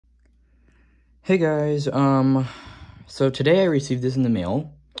Hey guys, so today I received this in the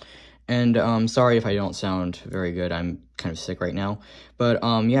mail, and, sorry if I don't sound very good, I'm kind of sick right now, but,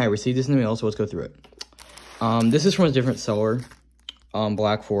 yeah, I received this in the mail, so let's go through it. This is from a different seller,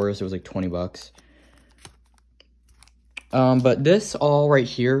 Black Forest, it was like 20 bucks. But this all right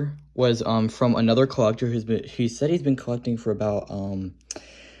here was, from another collector he said he's been collecting for about,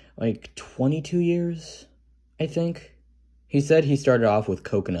 like 22 years, I think. He said he started off with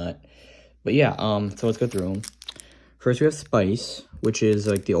coconut. But yeah, so let's go through them. First we have Spice, which is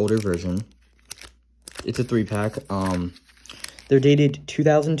like the older version. It's a 3-pack. They're dated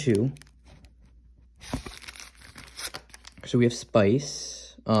 2002. So we have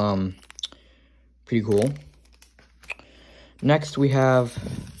Spice. Pretty cool. Next we have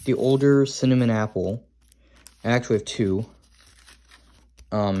the older Cinnamon Apple. I actually have two.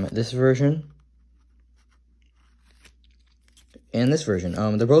 This version. And this version.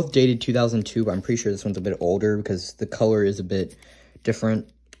 They're both dated 2002, but I'm pretty sure this one's a bit older because the color is a bit different.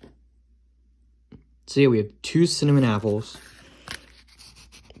 So yeah, we have two Cinnamon Apples.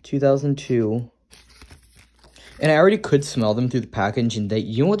 2002. And I already could smell them through the package, and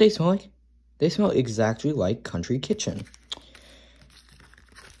you know what they smell like? They smell exactly like Country Kitchen.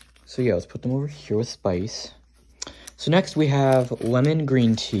 So yeah, let's put them over here with Spice. So next we have Lemon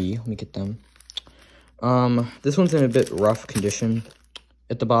Green Tea. Let me get them. This one's in a bit rough condition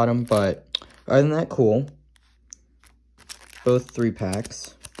at the bottom, but other than that, cool. Both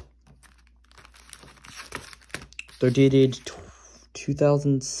 3-packs. They're dated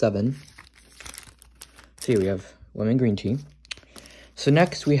 2007. So here we have lemon green tea. So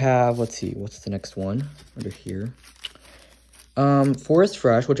next we have, let's see, what's the next one under here? Forest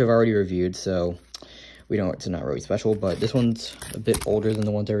Fresh, which I've already reviewed, so we don't, it's not really special, but this one's a bit older than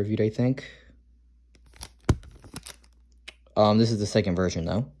the ones I reviewed, I think. This is the second version,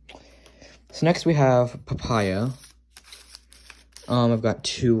 though. So next we have Papaya. I've got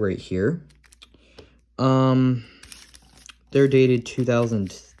two right here. They're dated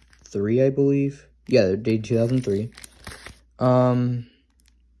 2003, I believe. Yeah, they're dated 2003.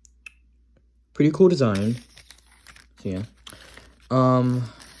 Pretty cool design. So, yeah.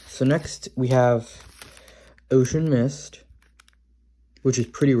 So next we have Ocean Mist, which is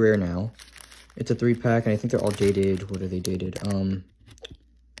pretty rare now. It's a 3-pack, and I think they're all dated. What are they dated?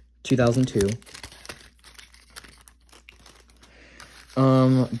 2002.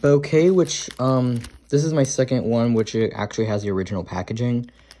 Bouquet, which, this is my second one, which it actually has the original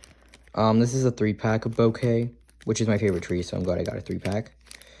packaging. This is a 3-pack of Bouquet, which is my favorite tree, so I'm glad I got a 3-pack.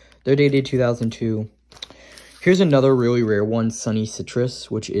 They're dated 2002. Here's another really rare one, Sunny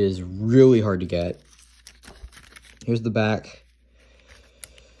Citrus, which is really hard to get. Here's the back.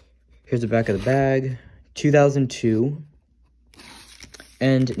 Here's the back of the bag, 2002.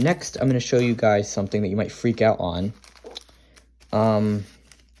 And next, I'm going to show you guys something that you might freak out on.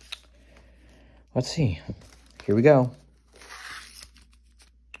 Let's see. Here we go.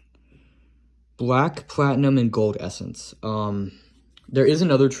 Black, Platinum, and Gold Essence. There is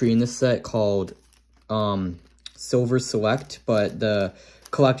another tree in this set called Silver Select, but the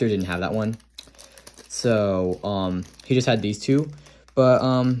collector didn't have that one. So, he just had these two. But,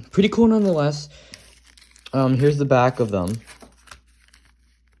 pretty cool nonetheless. Here's the back of them.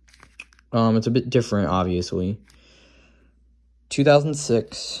 It's a bit different, obviously.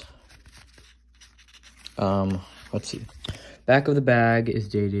 2006. Let's see. Back of the bag is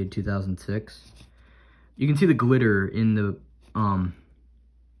dated 2006. You can see the glitter in the,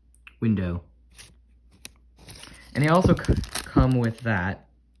 window. And they also come with that.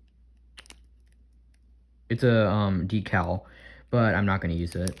 It's a, decal. But I'm not going to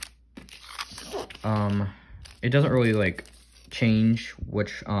use it. It doesn't really, like, change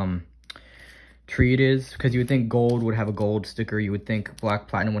which, tree it is. Because you would think gold would have a gold sticker. You would think black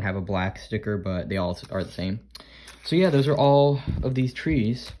platinum would have a black sticker. But they all are the same. So, yeah, those are all of these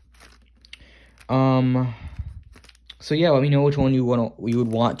trees. So, yeah, let me know which one you would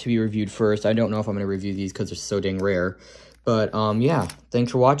want to be reviewed first. I don't know if I'm going to review these because they're so dang rare. But, yeah,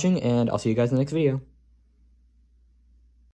 thanks for watching. And I'll see you guys in the next video.